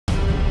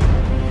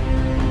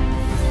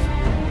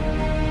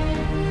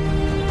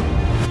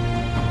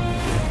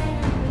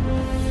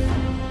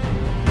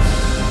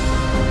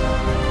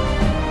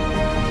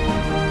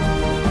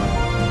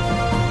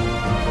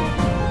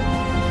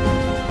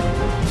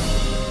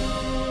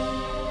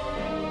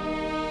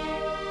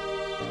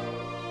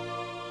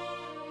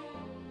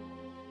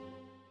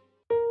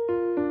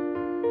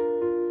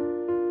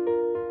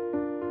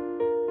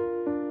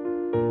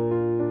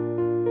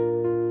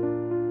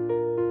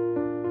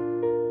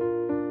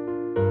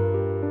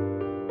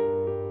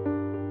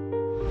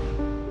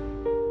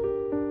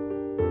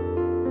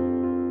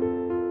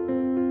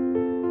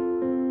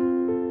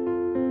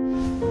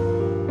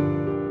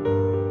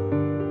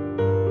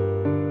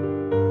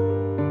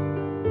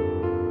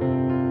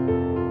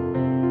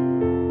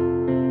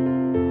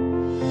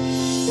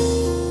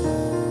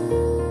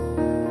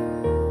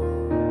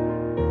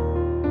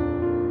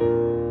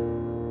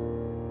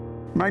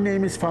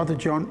name is Father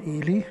John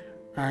Ealey.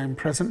 I'm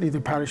presently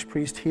the parish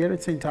priest here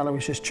at St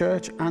Aloysius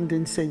Church and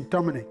in St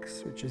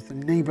Dominic's, which is the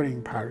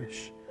neighbouring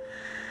parish.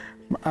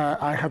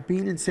 I have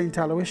been in St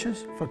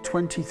Aloysius for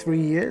 23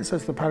 years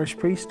as the parish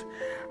priest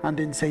and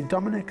in St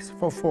Dominic's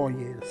for 4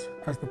 years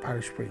as the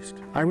parish priest.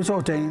 I was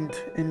ordained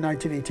in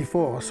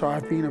 1984, so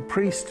I've been a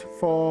priest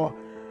for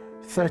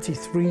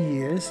 33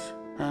 years,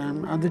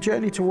 and the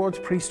journey towards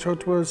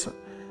priesthood was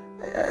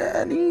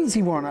an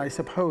easy one, I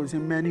suppose,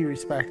 in many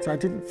respects. I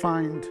didn't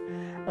find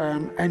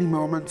any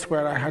moments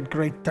where I had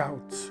great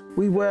doubts.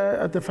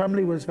 The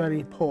family was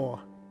very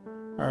poor,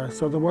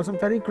 so there wasn't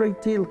very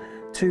great deal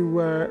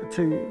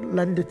to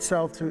lend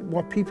itself to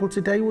what people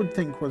today would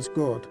think was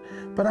good.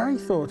 But I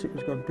thought it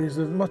was good because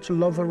there's much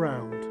love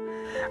around,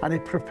 and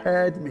it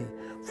prepared me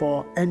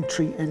for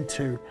entry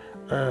into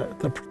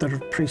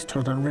the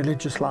priesthood and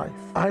religious life.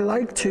 I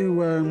like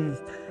to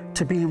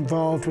be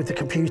involved with the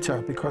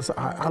computer because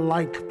I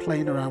like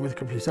playing around with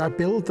computers. I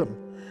build them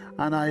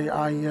and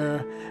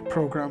I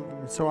program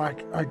them. So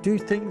I do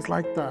things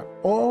like that,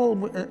 all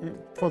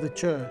for the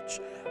church,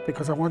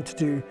 because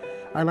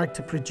I like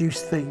to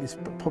produce things,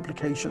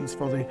 publications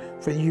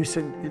for use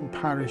in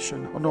parish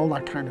and all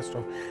that kind of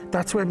stuff.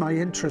 That's where my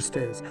interest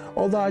is.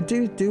 Although I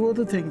do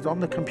other things on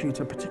the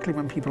computer, particularly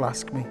when people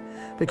ask me,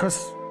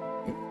 because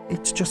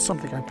it's just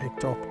something I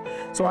picked up.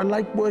 So I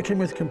like working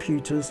with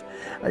computers.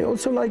 I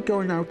also like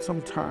going out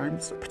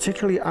sometimes,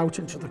 particularly out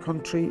into the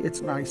country.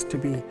 It's nice to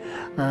be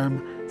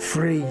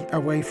free,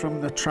 away from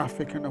the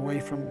traffic and away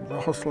from the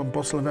hustle and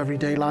bustle of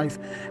everyday life.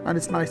 And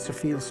it's nice to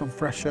feel some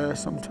fresh air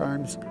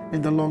sometimes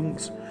in the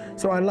lungs.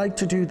 So I like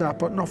to do that,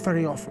 but not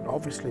very often,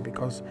 obviously,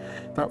 because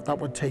that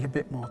would take a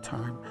bit more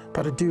time.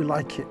 But I do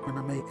like it when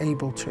I'm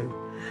able to.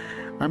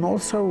 I'm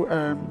also,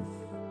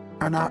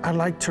 and I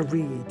like to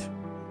read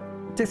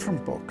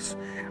different books,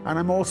 and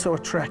I'm also a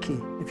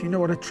Trekkie. If you know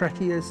what a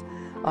Trekkie is,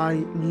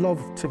 I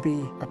love to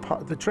be a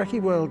part. The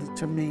Trekkie world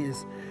to me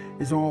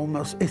is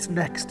almost, it's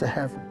next to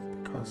heaven,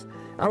 because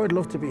I would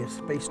love to be a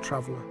space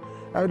traveller.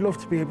 I would love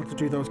to be able to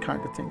do those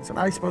kind of things. And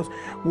I suppose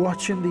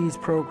watching these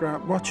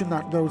programs,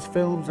 those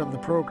films and the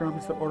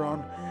programs that were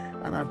on,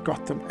 and I've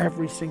got them,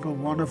 every single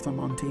one of them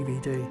on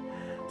DVD.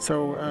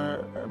 So,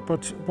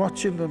 but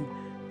watching them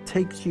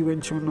takes you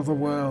into another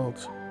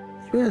world.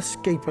 You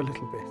escape a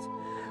little bit.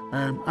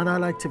 And I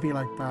like to be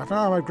like that. And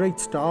I'm a great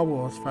Star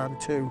Wars fan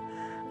too,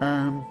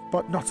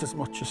 but not as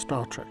much as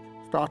Star Trek.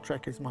 Star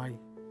Trek is my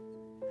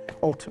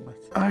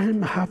ultimate.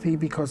 I'm happy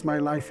because my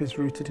life is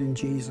rooted in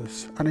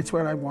Jesus, and it's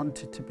where I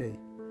want it to be.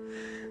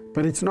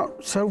 But it's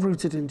not so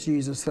rooted in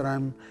Jesus that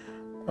I'm...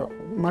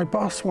 my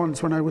boss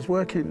once, when I was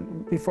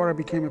working, before I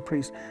became a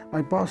priest,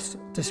 my boss,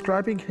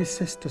 describing his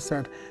sister,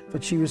 said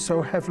that she was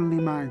so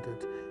heavenly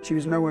minded, she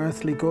was no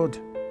earthly good.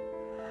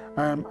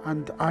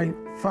 And I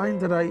find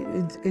that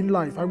in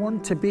life, I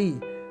want to be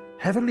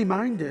heavenly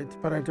minded,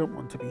 but I don't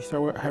want to be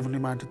so heavenly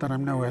minded that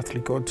I'm no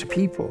earthly good to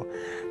people.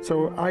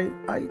 So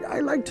I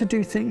like to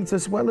do things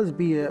as well as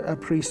be a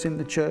priest in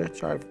the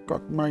church. I've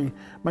got my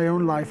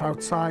own life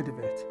outside of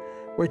it,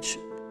 which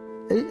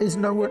is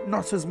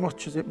not as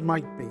much as it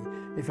might be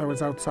if I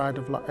was outside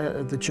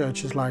of the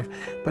church's life,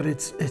 but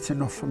it's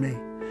enough for me.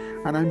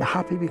 And I'm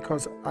happy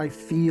because I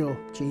feel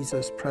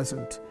Jesus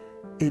present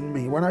in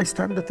me. When I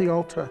stand at the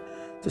altar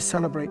to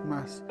celebrate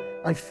Mass,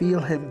 I feel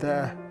him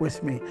there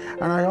with me.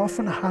 And I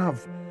often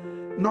have,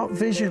 not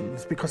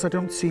visions because I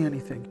don't see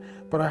anything,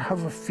 but I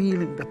have a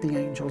feeling that the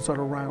angels are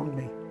around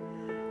me.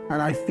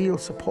 And I feel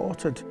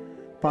supported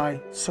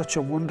by such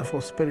a wonderful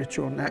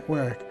spiritual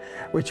network,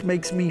 which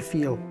makes me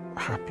feel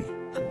happy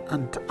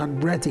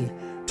and ready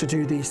to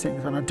do these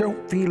things. And I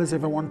don't feel as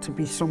if I want to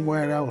be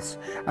somewhere else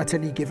at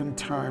any given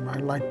time. I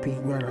like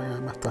being where I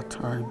am at that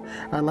time.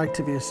 I like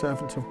to be a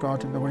servant of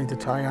God in the way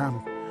that I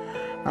am.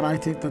 And I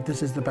think that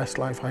this is the best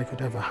life I could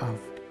ever have.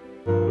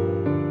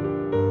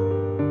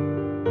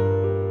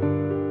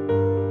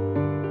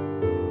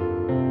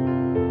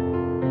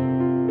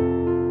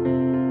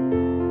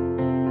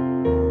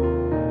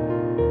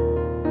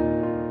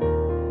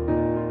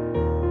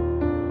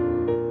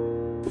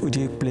 Would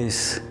you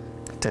please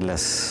tell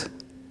us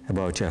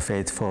about your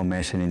faith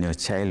formation in your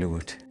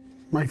childhood?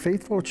 My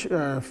faith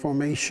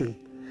formation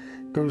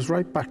goes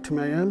right back to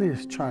my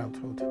earliest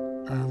childhood.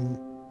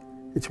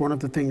 It's one of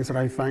the things that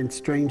I find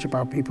strange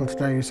about people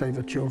today who say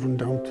that children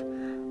don't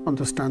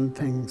understand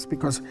things,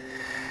 because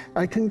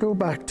I can go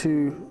back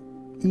to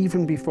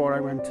even before I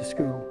went to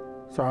school.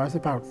 So I was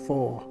about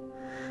 4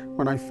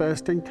 when I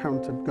first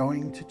encountered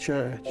going to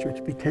church,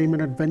 which became an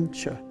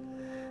adventure,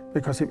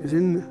 because it was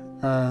in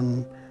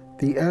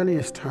the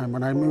earliest time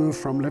when I moved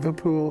from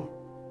Liverpool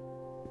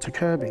to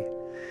Kirby,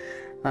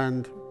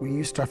 and we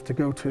used to have to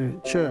go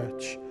to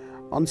church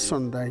on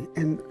Sunday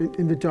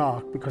in the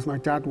dark because my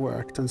dad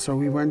worked, and so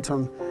we went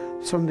on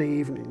Sunday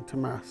evening to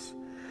Mass.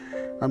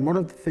 And one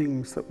of the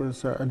things that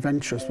was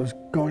adventurous was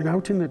going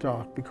out in the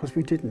dark because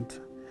we didn't.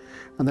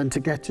 And then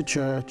to get to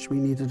church we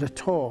needed a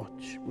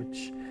torch,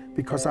 which,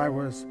 because I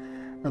was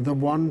the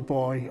one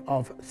boy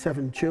of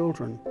 7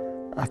 children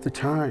at the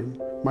time,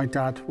 my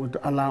dad would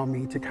allow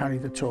me to carry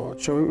the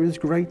torch. So it was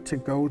great to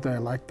go there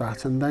like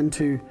that, and then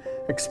to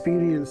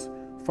experience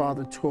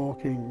Father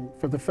talking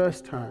for the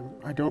first time.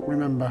 I don't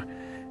remember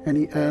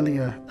any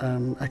earlier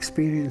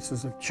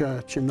experiences of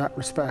church in that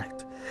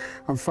respect.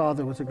 And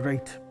Father was a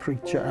great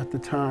preacher at the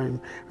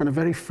time and a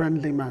very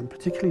friendly man,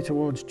 particularly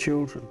towards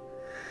children.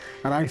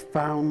 And I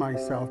found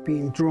myself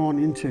being drawn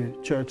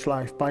into church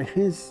life by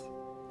his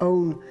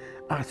own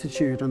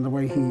attitude and the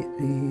way he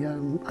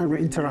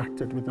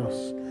interacted with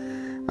us.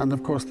 And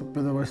of course,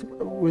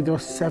 with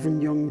us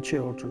 7 young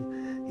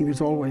children, he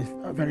was always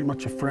very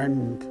much a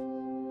friend.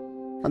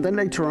 And then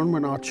later on,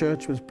 when our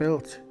church was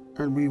built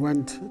and we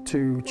went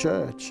to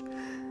church,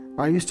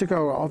 I used to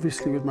go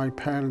obviously with my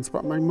parents,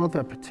 but my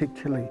mother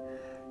particularly.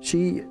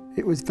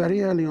 It was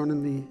very early on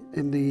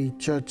in the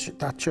church,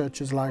 that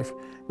church's life.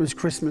 It was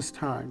Christmas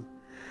time,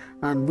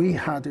 and we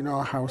had in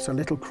our house a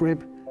little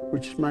crib,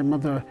 which my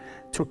mother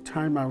took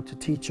time out to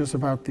teach us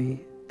about the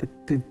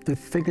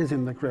figures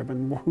in the crib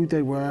and who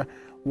they were,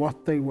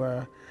 what they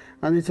were.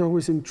 And it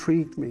always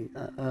intrigued me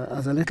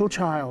as a little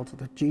child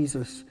that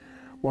Jesus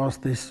was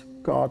this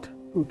God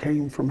who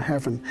came from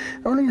heaven.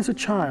 Only as a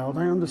child,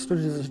 I understood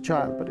it as a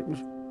child, but it was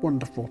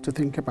wonderful to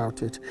think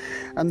about it.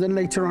 And then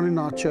later on in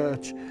our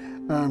church,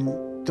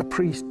 the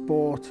priest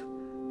bought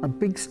a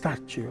big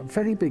statue, a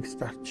very big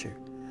statue,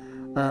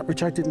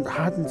 which I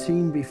hadn't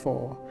seen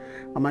before.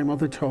 And my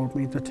mother told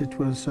me that it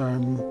was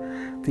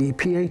the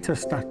Pieta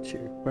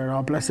statue, where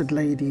Our Blessed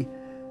Lady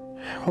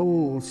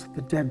holds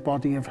the dead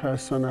body of her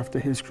son after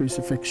his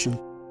crucifixion.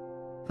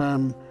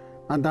 And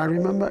I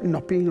remember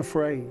not being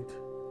afraid,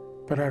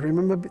 but I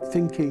remember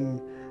thinking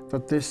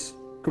that this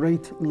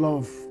great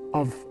love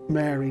of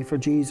Mary for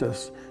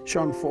Jesus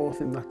shone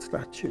forth in that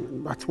statue.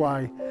 And that's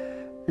why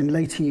in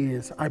later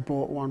years I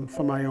bought one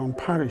for my own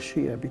parish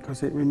here,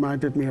 because it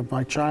reminded me of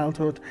my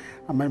childhood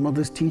and my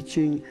mother's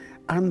teaching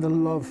and the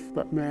love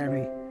that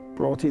Mary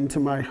brought into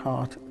my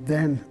heart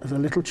then as a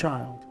little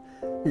child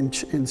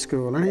in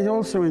school. And it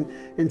also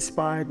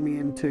inspired me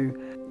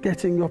into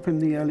getting up in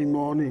the early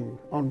morning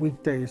on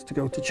weekdays to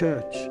go to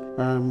church.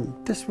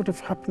 This would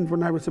have happened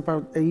when I was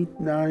about 8,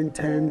 9,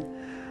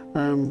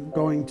 10,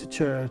 going to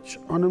church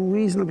on a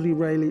reasonably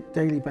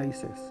daily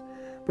basis,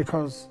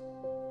 because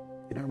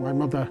my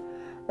mother,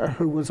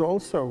 who was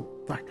also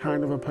that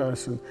kind of a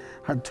person,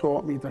 had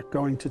taught me that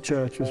going to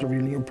church was a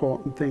really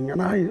important thing,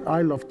 and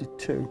I loved it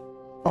too.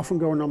 Often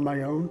going on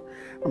my own,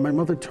 and my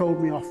mother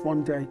told me off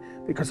one day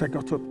because I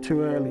got up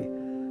too early.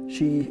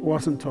 She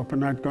wasn't up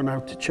and I'd gone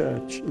out to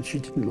church, and she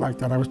didn't like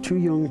that. I was too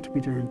young to be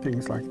doing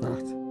things like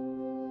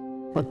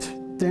that. But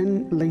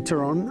then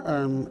later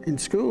on in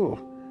school,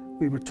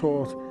 we were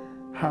taught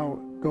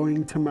how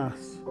going to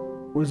Mass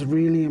was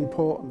really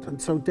important,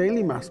 and so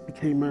daily Mass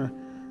became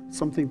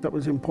something that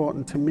was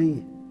important to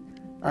me.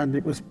 And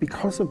it was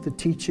because of the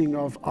teaching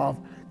of our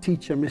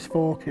teacher, Miss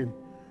Vocare.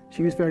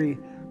 She was very,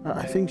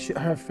 I think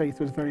her faith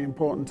was very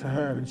important to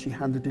her, and she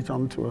handed it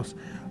on to us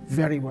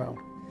very well.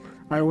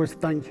 I always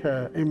thank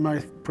her in my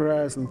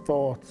prayers and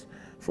thoughts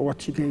for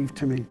what she gave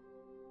to me.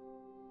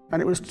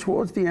 And it was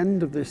towards the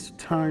end of this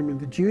time in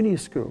the junior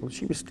school,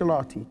 she was still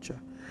our teacher,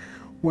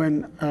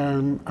 when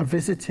a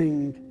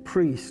visiting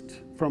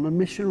priest from a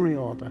missionary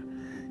order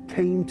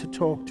came to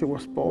talk to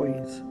us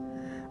boys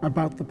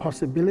about the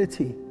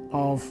possibility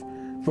of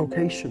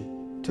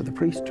vocation to the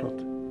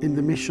priesthood in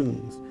the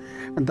missions.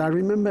 And I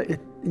remember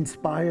it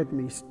inspired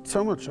me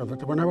so much so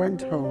that when I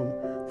went home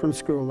from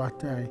school that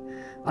day,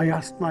 I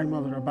asked my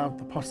mother about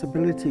the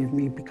possibility of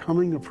me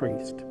becoming a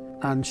priest.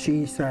 And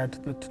she said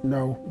that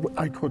no,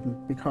 I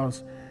couldn't,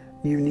 because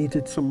you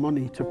needed some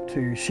money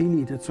she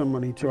needed some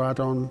money to add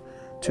on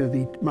to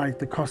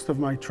the cost of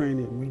my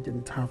training. We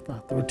didn't have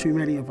that. There were too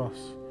many of us.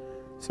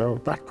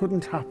 So that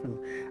couldn't happen.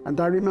 And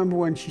I remember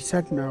when she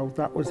said no,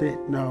 that was it,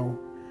 no.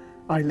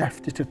 I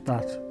left it at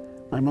that.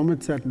 My mum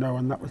had said no,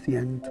 and that was the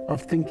end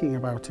of thinking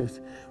about it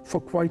for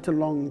quite a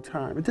long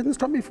time. It didn't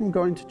stop me from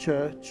going to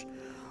church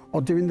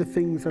or doing the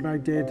things that I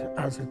did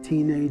as a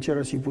teenager,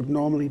 as you would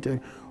normally do.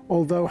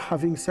 Although,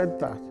 having said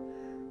that,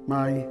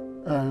 my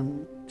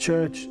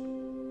church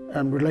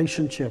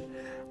relationship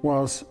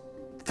was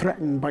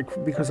threatened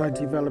because I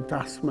developed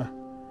asthma,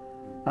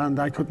 and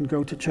I couldn't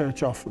go to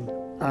church often.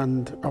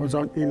 And I was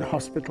in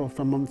hospital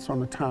for months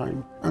on a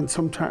time. And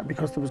sometimes,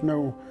 because there was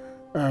no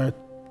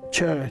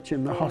church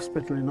in the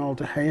hospital in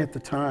Alderhay at the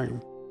time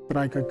that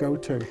I could go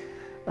to,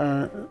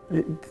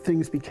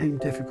 things became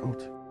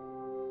difficult.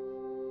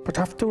 But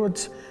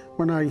afterwards,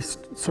 when I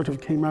sort of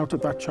came out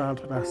of that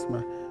childhood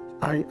asthma,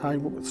 I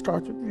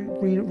started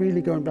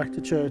really going back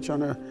to church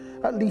on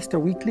at least a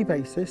weekly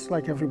basis,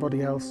 like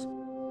everybody else.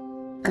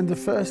 And the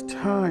first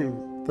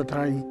time that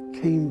I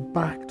came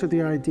back to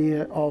the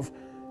idea of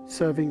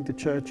serving the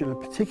church in a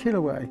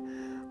particular way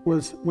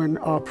was when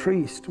our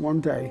priest, one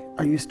day,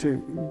 I used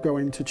to go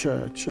into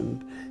church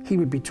and he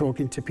would be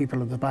talking to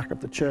people at the back of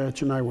the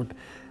church, and I would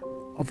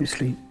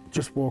obviously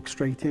just walk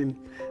straight in.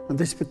 And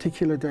this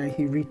particular day,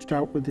 he reached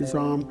out with his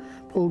arm,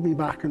 pulled me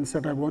back and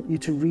said, "I want you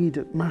to read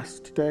at Mass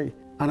today."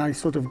 And I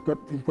sort of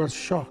was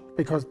shocked,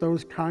 because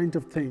those kind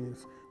of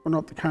things were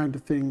not the kind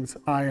of things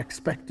I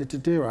expected to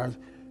do. I was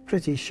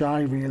pretty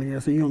shy, really,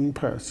 as a young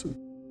person.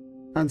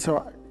 And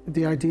so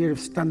the idea of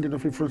standing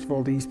up in front of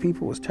all these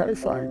people was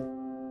terrifying.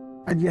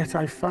 And yet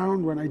I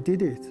found when I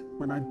did it,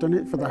 when I'd done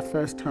it for that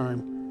first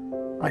time,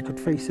 I could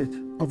face it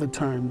other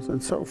times.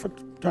 And so from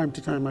time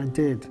to time I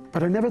did.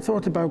 But I never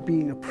thought about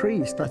being a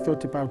priest. I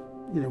thought about,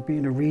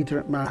 being a reader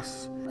at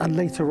Mass. And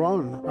later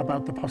on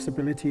about the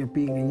possibility of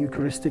being a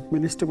Eucharistic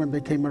minister when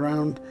they came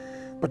around.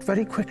 But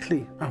very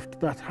quickly after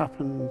that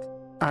happened,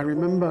 I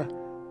remember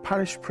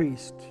parish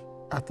priest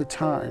at the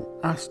time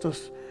asked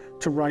us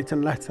to write a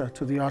letter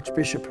to the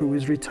Archbishop, who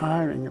was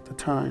retiring at the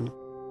time,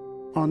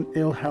 on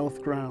ill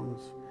health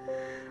grounds.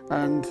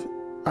 And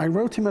I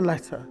wrote him a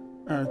letter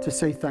to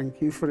say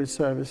thank you for his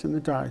service in the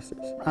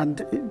diocese.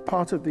 And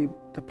part of the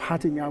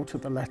padding out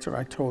of the letter,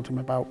 I told him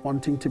about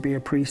wanting to be a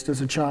priest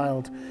as a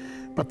child,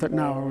 but that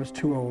now I was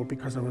too old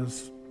because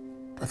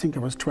I think I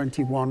was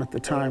 21 at the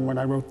time when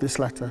I wrote this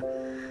letter.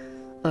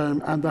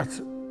 And that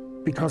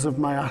because of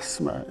my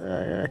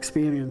asthma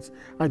experience,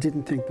 I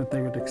didn't think that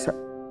they would accept.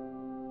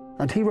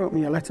 And he wrote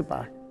me a letter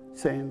back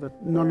saying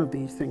that none of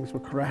these things were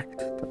correct,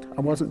 that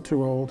I wasn't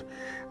too old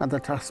and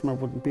that asthma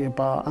wouldn't be a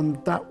bar.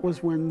 And that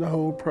was when the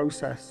whole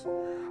process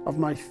of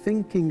my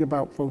thinking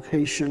about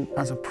vocation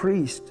as a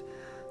priest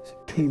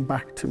came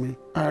back to me.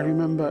 I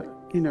remember,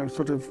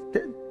 sort of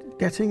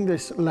getting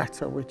this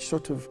letter which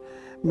sort of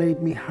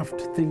made me have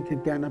to think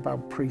again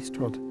about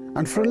priesthood.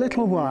 And for a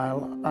little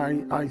while,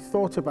 I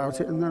thought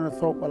about it, and then I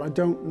thought, well, I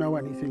don't know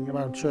anything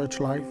about church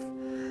life.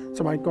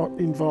 So I got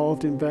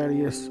involved in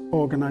various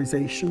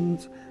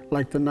organisations,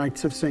 like the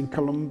Knights of St.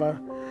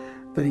 Columba,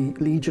 the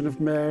Legion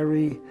of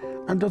Mary,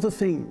 and other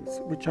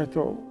things which I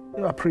thought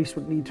a priest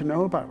would need to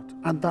know about.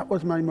 And that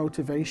was my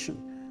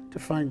motivation, to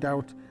find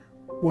out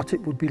what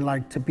it would be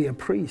like to be a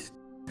priest.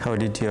 How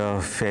did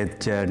your faith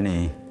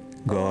journey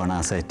go on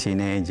as a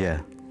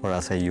teenager or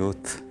as a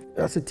youth?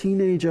 As a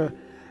teenager,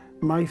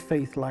 my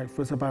faith life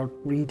was about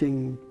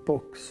reading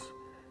books,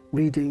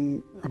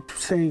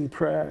 saying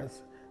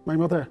prayers. My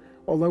mother,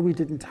 although we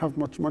didn't have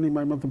much money,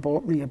 my mother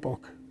bought me a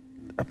book,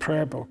 a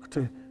prayer book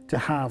to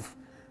have,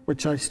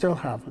 which I still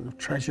have and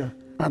treasure.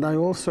 And I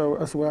also,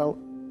 as well,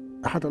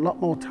 had a lot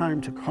more time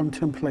to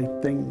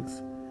contemplate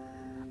things.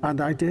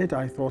 And I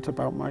thought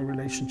about my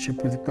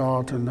relationship with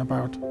God and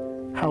about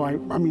how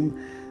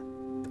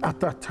at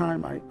that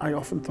time, I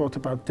often thought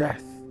about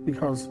death,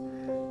 because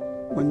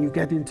when you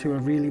get into a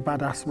really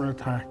bad asthma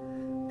attack,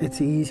 it's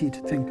easy to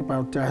think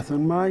about death.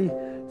 And my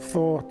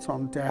thoughts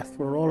on death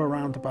were all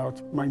around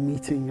about my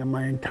meeting and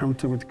my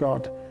encounter with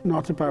God,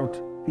 not about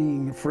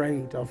being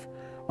afraid of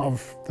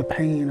the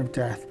pain of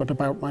death, but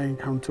about my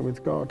encounter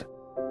with God.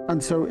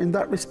 And so in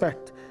that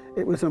respect,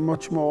 it was a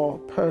much more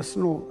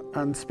personal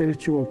and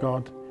spiritual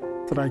God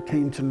that I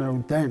came to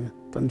know then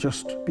than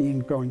just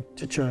going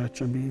to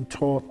church and being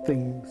taught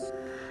things.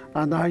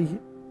 And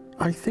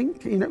I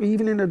think,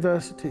 even in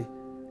adversity,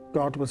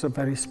 God was a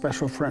very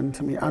special friend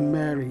to me, and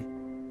Mary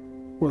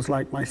was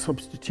like my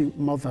substitute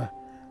mother.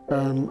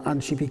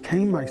 And she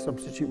became my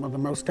substitute mother,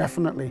 most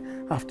definitely,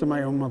 after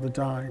my own mother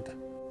died.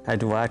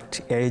 At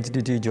what age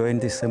did you join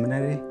the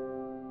seminary?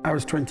 I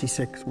was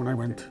 26 when I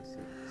went.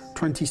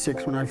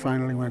 26 when I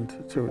finally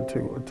went to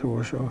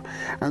Osho.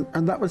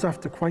 And that was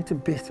after quite a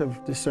bit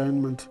of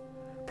discernment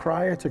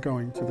prior to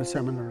going to the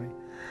seminary.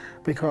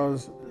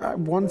 Because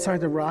once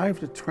I'd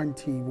arrived at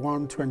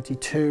 21,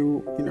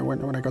 22,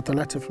 when I got the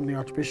letter from the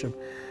Archbishop,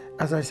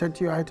 as I said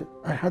to you,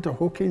 I had a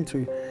hook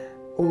into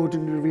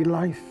ordinary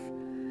life.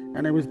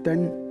 And I was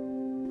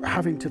then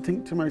having to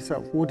think to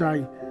myself, would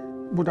I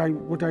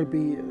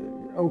be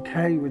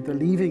okay with the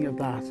leaving of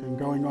that and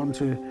going on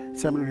to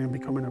seminary and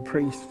becoming a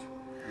priest?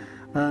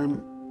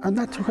 And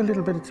that took a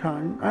little bit of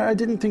time. I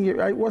didn't think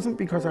it wasn't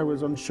because I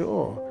was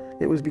unsure.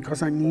 It was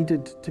because I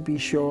needed to be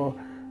sure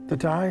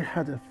that I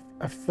had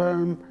a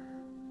firm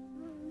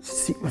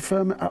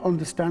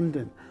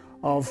understanding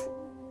of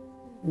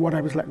what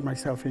I was letting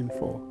myself in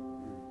for.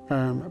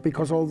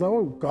 Because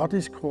although God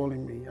is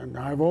calling me, and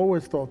I've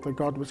always thought that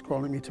God was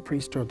calling me to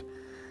priesthood,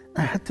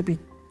 I had to be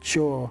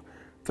sure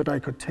that I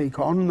could take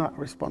on that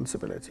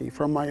responsibility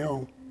from my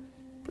own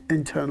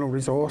internal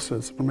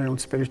resources, from my own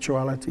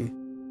spirituality.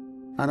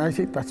 And I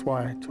think that's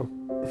why it took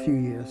a few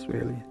years,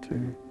 really,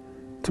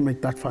 to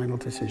make that final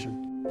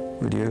decision.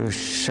 Would you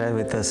share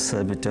with us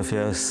a bit of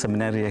your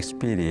seminary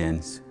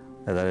experience,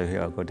 whether you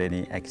have got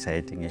any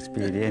exciting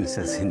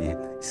experiences in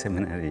your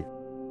seminary?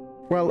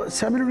 Well,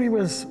 seminary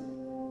was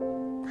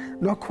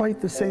not quite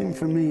the same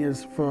for me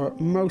as for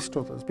most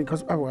others,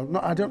 because,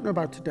 I don't know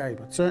about today,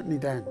 but certainly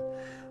then,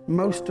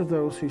 most of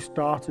those who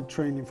started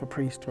training for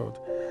priesthood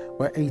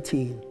were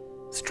 18,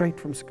 straight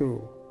from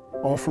school,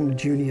 or from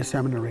junior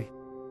seminary.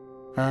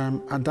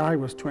 And I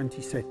was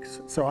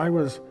 26, so I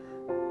was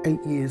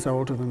 8 years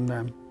older than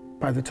them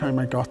by the time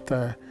I got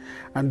there.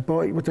 And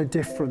boy, what the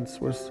difference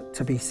was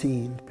to be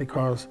seen,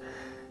 because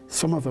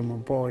some of them were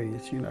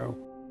boys,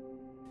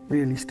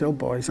 really still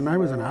boys, and I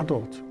was an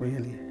adult,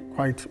 really,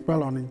 quite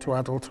well on into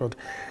adulthood.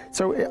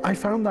 So I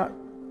found that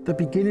the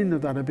beginning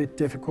of that a bit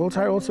difficult.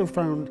 I also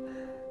found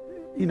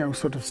you know,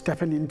 sort of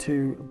stepping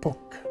into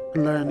book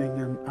learning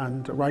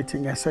and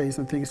writing essays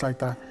and things like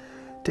that,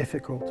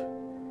 difficult.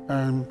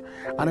 And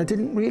I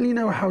didn't really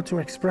know how to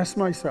express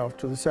myself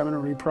to the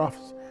seminary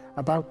profs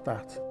about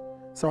that.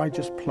 So I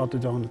just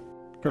plodded on,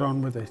 got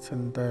on with it.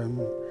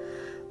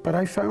 But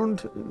I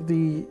found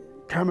the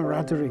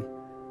camaraderie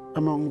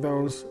among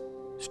those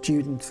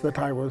students that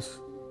I was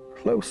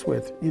close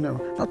with, you know,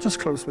 not just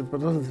close with,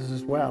 but others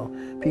as well,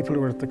 people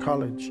who were at the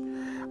college.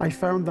 I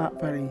found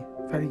that very,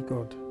 very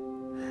good.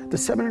 The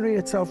seminary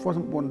itself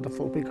wasn't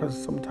wonderful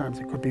because sometimes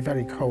it could be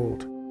very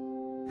cold.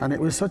 And it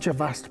was such a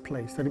vast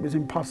place that it was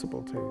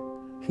impossible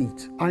to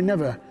heat. I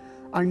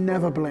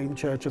never blame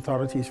church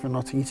authorities for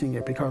not heating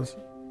it because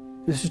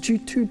this is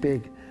too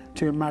big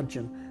to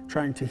imagine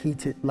trying to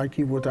heat it like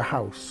you would a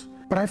house.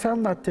 But I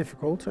found that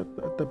difficult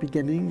at the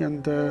beginning,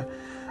 and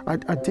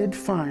I did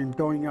find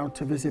going out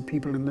to visit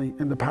people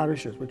in the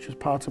parishes, which was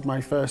part of my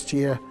first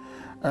year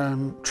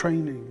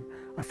training,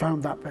 I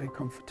found that very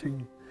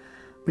comforting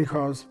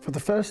because for the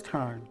first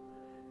time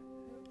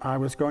I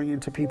was going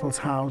into people's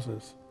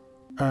houses,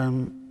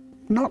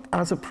 not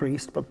as a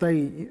priest, but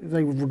they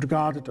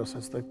regarded us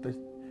as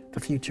the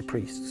future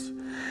priests,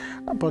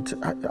 but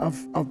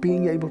of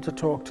being able to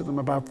talk to them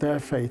about their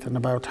faith and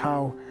about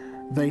how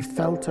they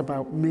felt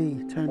about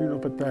me turning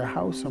up at their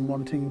house and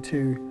wanting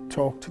to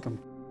talk to them.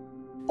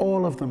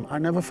 All of them, I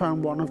never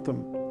found one of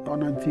them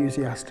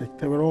unenthusiastic.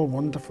 They were all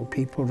wonderful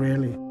people,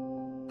 really.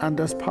 And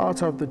as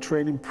part of the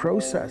training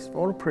process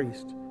for a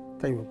priest,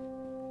 they were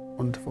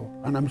wonderful.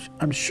 And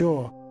I'm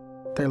sure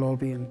they'll all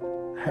be in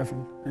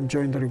heaven,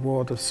 enjoying the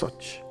reward of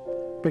such.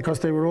 Because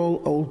they were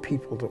all old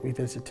people that we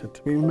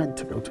visited. We were meant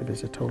to go to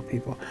visit old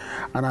people.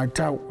 And I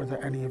doubt whether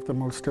any of them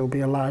will still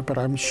be alive, but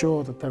I'm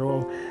sure that they're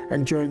all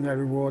enjoying their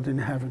reward in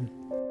heaven.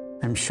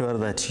 I'm sure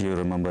that you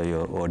remember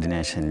your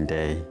ordination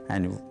day.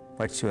 And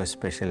what's your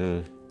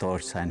special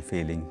thoughts and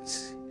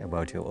feelings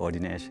about your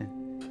ordination?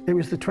 It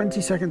was the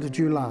 22nd of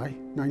July,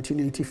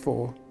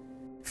 1984,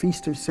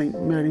 Feast of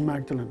St. Mary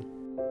Magdalene.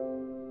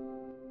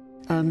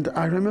 And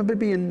I remember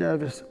being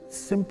nervous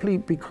simply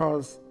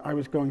because I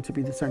was going to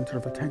be the centre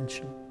of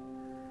attention.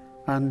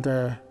 And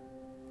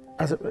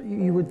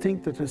you would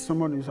think that as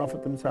someone who's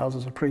offered themselves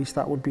as a priest,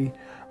 that would be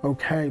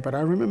okay. But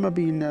I remember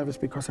being nervous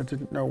because I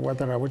didn't know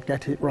whether I would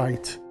get it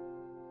right.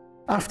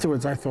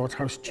 Afterwards, I thought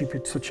how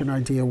stupid such an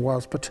idea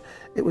was, but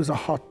it was a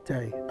hot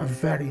day, a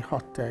very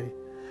hot day.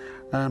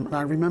 And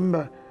I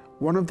remember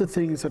one of the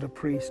things that a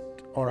priest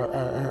or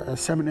a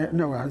seminary,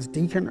 no, as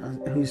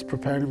deacon who's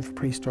preparing for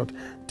priesthood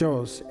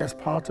does as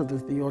part of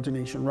the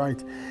ordination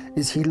rite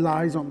is he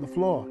lies on the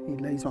floor. He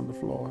lays on the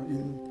floor.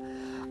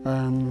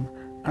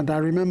 And I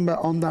remember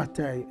on that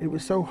day, it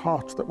was so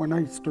hot that when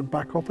I stood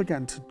back up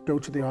again to go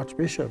to the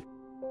Archbishop,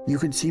 you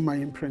could see my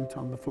imprint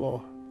on the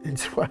floor in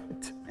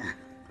sweat.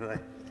 Right.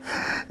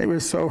 It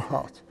was so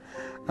hot.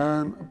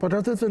 But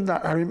other than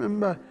that, I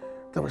remember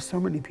there were so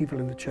many people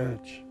in the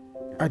church.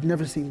 I'd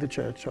never seen the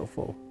church so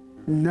full.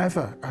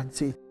 Never. I'd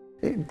seen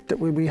it.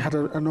 We had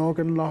an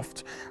organ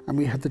loft and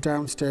we had the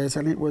downstairs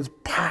and it was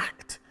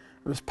packed.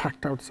 It was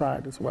packed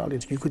outside as well.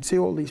 You could see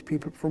all these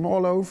people from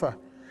all over.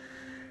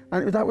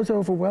 And that was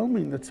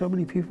overwhelming that so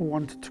many people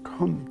wanted to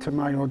come to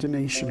my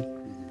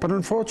ordination. But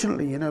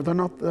unfortunately, you know,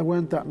 there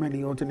weren't that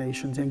many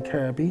ordinations in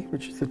Kirby,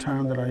 which is the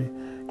town that I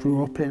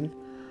grew up in.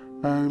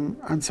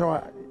 And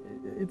so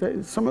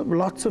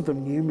lots of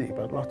them knew me,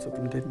 but lots of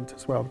them didn't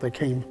as well. They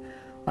came,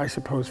 I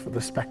suppose, for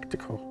the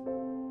spectacle.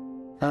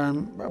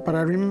 But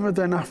I remember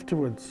then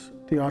afterwards,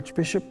 the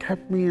Archbishop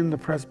kept me in the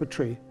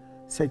presbytery,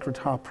 Sacred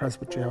Heart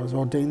Presbytery. I was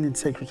ordained in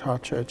Sacred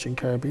Heart Church in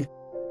Kirby.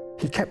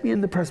 He kept me in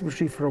the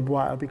presbytery for a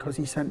while because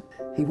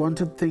he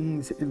wanted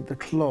things in the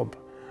club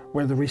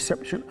where the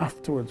reception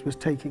afterwards was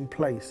taking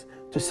place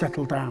to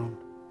settle down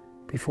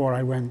before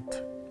I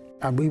went.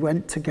 And we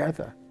went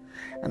together.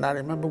 And I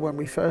remember when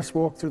we first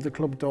walked through the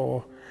club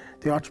door,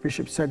 the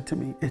Archbishop said to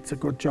me, "It's a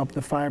good job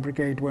the fire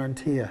brigade weren't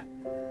here,"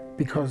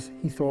 because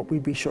he thought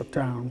we'd be shut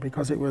down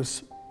because it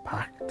was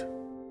packed.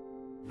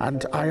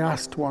 And I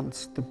asked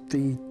once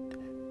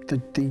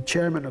the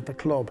chairman of the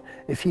club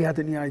if he had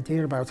any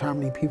idea about how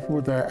many people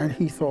were there, and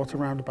he thought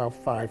around about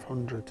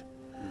 500,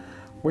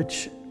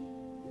 which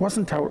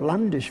wasn't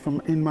outlandish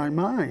in my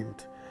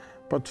mind,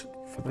 but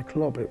for the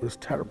club it was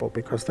terrible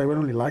because they were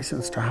only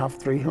licensed to have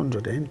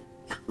 300 in.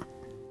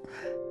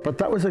 But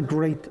that was a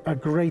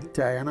great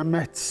day, and I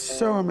met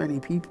so many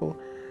people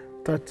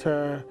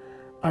that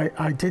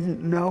I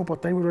didn't know,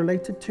 but they were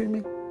related to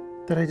me,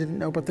 that I didn't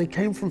know, but they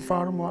came from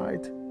far and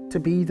wide to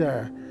be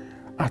there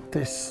at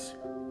this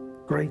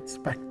great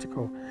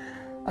spectacle.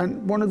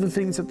 And one of the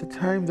things at the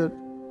time that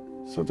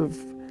sort of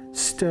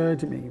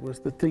stirred me was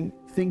the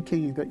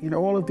thinking that, you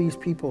know, all of these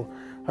people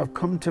have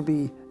come to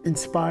be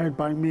inspired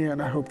by me,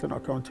 and I hope they're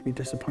not going to be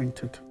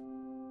disappointed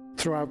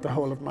throughout the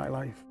whole of my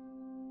life.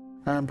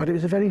 But it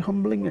was a very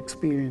humbling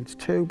experience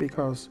too,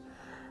 because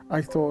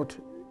I thought,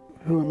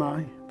 who am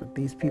I that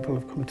these people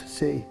have come to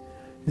see?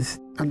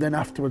 And then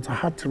afterwards I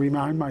had to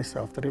remind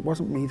myself that it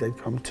wasn't me they'd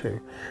come to,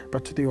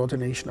 but to the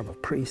ordination of a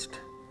priest,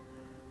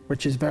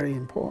 which is very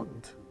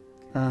important.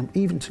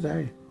 even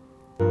today.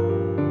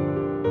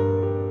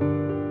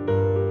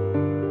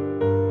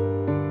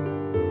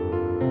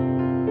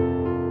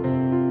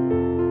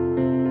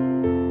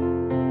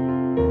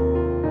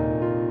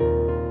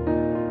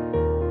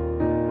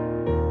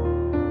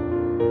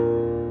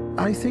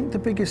 I think the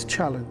biggest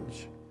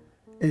challenge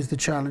is the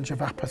challenge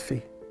of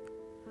apathy.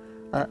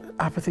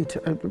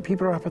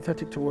 People are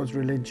apathetic towards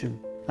religion.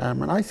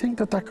 And I think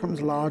that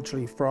comes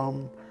largely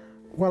from,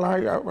 well,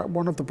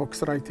 one of the books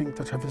that I think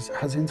that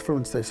has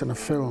influenced this in a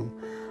film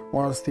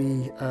was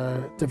the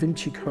Da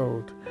Vinci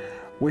Code,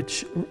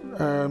 which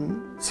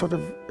sort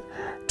of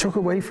took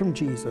away from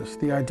Jesus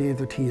the idea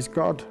that he is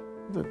God,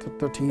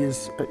 that he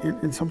is,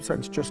 in some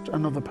sense, just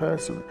another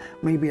person,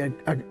 maybe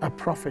a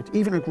prophet,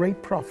 even a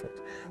great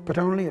prophet, but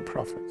only a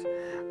prophet.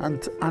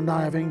 And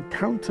I have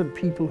encountered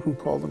people who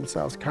call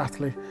themselves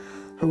Catholic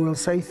who will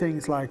say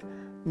things like,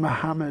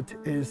 Muhammad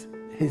is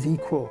his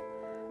equal.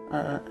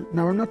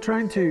 Now, I'm not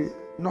trying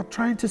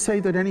to say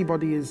that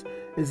anybody is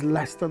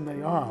less than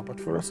they are, but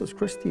for us as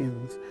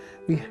Christians,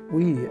 we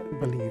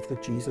believe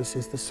that Jesus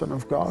is the Son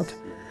of God,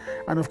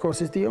 and of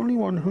course is the only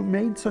one who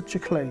made such a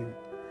claim.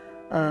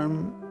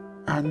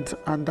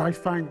 And I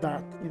find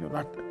that,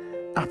 that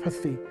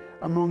apathy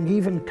among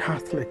even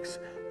Catholics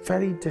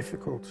very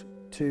difficult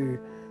to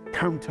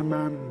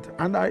countermand.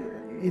 And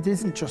it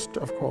isn't just,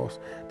 of course,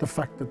 the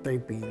fact that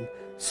they've been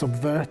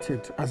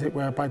subverted, as it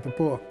were, by the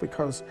book,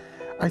 because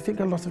I think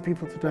a lot of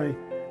people today,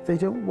 they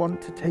don't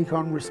want to take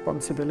on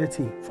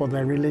responsibility for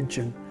their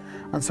religion,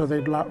 and so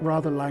they'd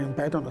rather lie in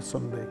bed on a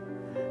Sunday.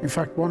 In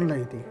fact, one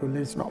lady who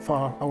lives not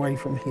far away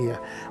from here,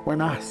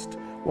 when asked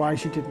why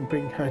she didn't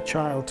bring her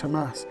child to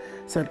Mass,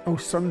 said, "Oh,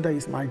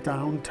 Sunday's my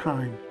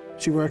downtime."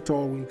 She worked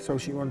all week, so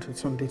she wanted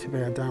Sunday to be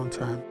her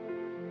downtime,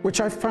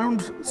 which I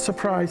found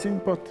surprising,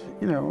 but,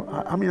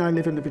 I mean, I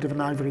live in a bit of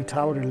an ivory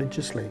tower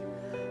religiously,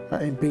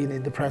 in being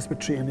in the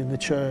presbytery and in the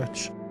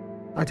church.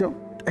 I don't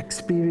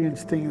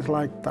experience things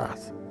like that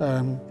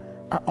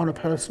on a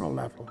personal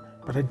level,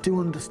 but I do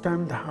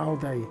understand how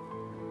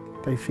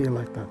they feel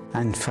like that.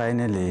 And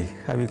finally,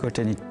 have you got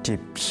any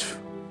tips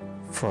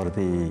for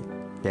the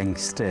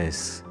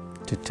youngsters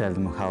to tell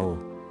them how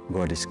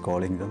God is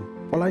calling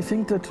them? Well, I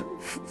think that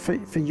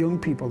for young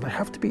people, they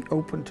have to be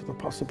open to the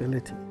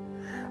possibility.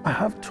 I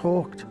have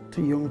talked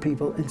to young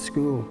people in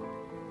school,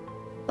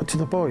 to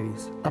the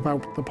boys,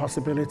 about the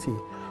possibility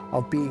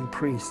of being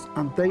priests,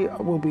 and they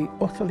will be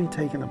utterly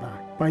taken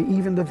aback by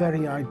even the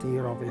very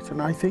idea of it.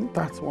 And I think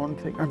that's one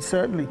thing, and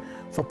certainly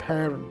for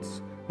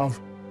parents of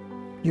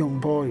young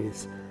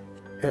boys,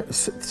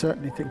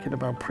 certainly thinking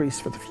about priests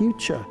for the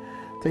future,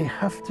 they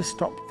have to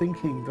stop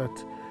thinking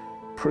that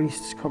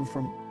priests come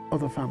from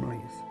other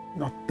families,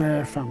 not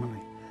their family.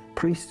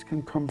 Priests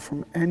can come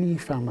from any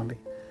family.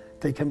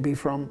 They can be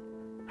from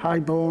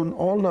high-born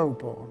or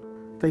low-born.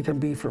 They can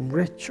be from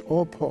rich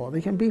or poor.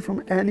 They can be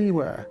from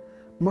anywhere.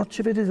 Much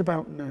of it is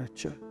about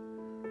nurture.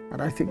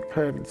 And I think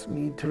parents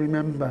need to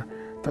remember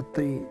that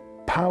the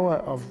power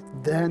of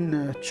their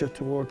nurture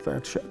towards their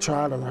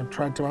child, and I've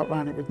tried to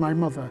outline it with my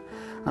mother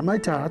and my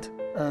dad,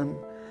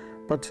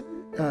 but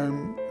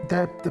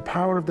the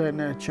power of their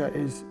nurture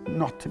is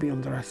not to be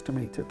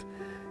underestimated.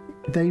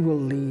 They will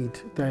lead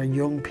their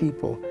young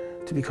people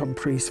to become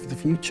priests for the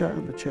future,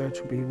 and the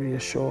church will be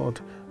reassured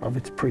of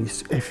its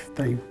priests if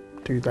they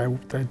do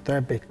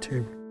their bit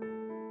too.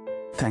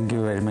 Thank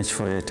you very much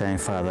for your time,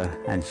 Father,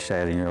 and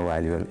sharing your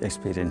valuable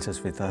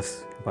experiences with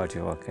us about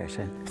your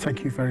vocation.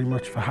 Thank you very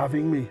much for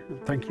having me,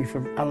 and thank you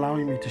for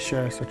allowing me to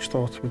share such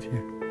thoughts with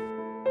you.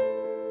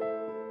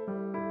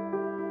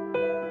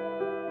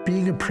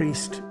 Being a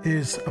priest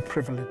is a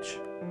privilege.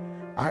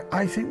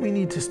 I think we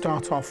need to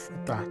start off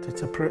with that.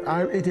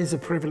 It is a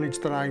privilege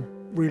that I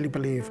really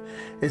believe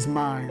is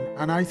mine.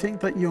 And I think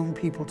that young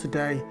people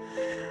today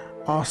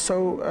are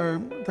so,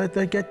 that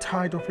they get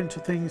tied up into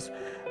things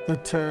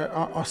that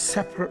are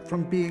separate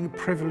from being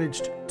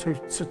privileged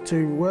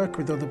to work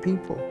with other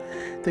people.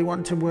 They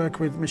want to work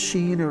with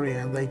machinery,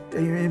 and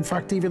in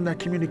fact, even their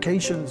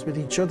communications with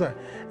each other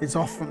is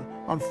often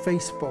on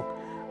Facebook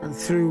and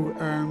through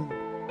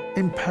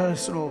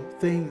impersonal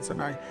things.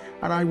 And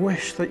I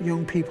wish that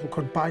young people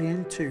could buy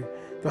into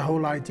the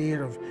whole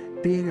idea of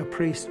being a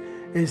priest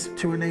is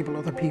to enable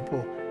other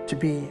people to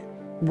be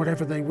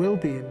whatever they will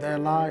be in their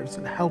lives,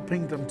 and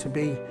helping them to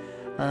be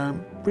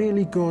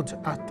really good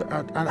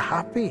and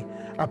happy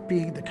at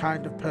being the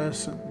kind of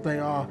person they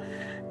are.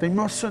 They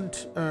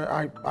mustn't,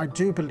 I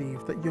do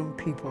believe that young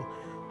people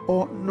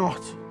ought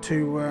not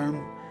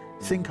to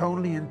think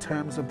only in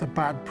terms of the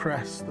bad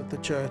press that the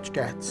church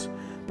gets,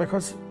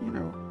 because,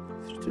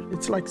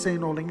 it's like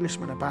saying all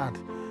Englishmen are bad.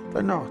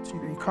 They're not.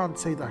 You can't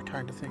say that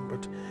kind of thing.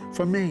 But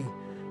for me,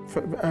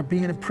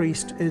 being a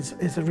priest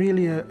is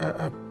really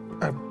a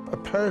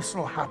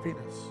personal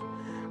happiness,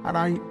 and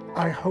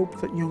I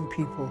hope that young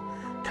people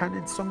can,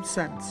 in some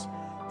sense,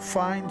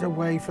 find a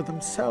way for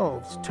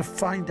themselves to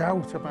find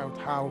out about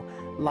how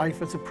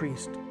life as a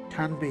priest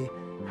can be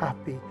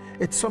happy.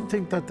 It's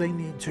something that they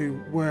need to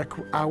work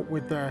out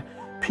with their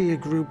peer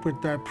group,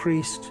 with their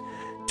priest,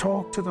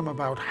 talk to them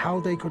about how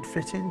they could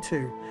fit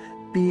into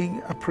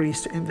being a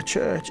priest in the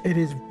church, it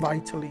is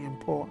vitally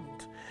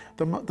important.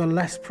 The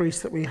less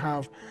priests that we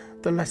have,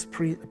 the less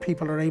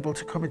people are able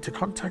to come into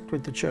contact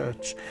with the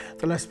church,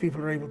 the less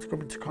people are able to come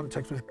into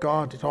contact with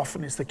God. It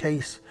often is the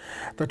case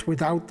that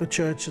without the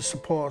church's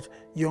support,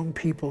 young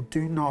people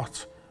do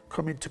not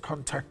come into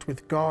contact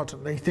with God,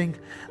 and they think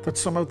that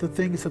some of the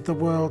things that the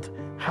world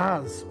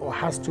has or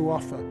has to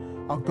offer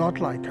are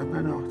godlike, and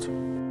they're not.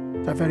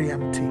 They're very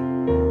empty.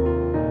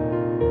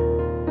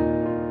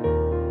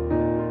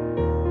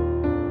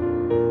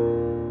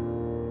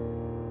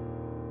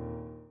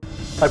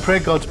 I pray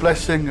God's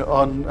blessing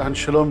on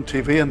Shalom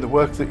TV and the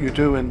work that you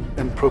do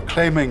in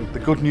proclaiming the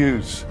good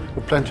news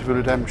of plentiful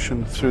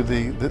redemption through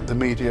the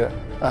media,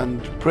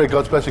 and pray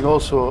God's blessing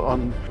also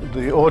on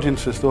the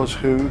audiences, those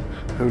who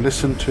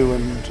listen to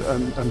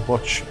and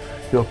watch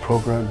your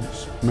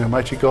programs. May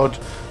Almighty God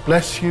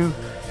bless you,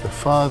 the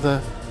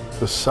Father,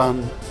 the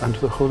Son, and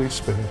the Holy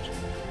Spirit.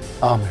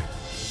 Amen.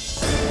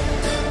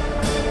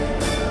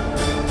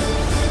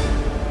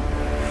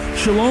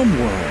 Shalom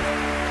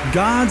World,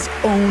 God's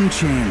own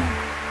channel.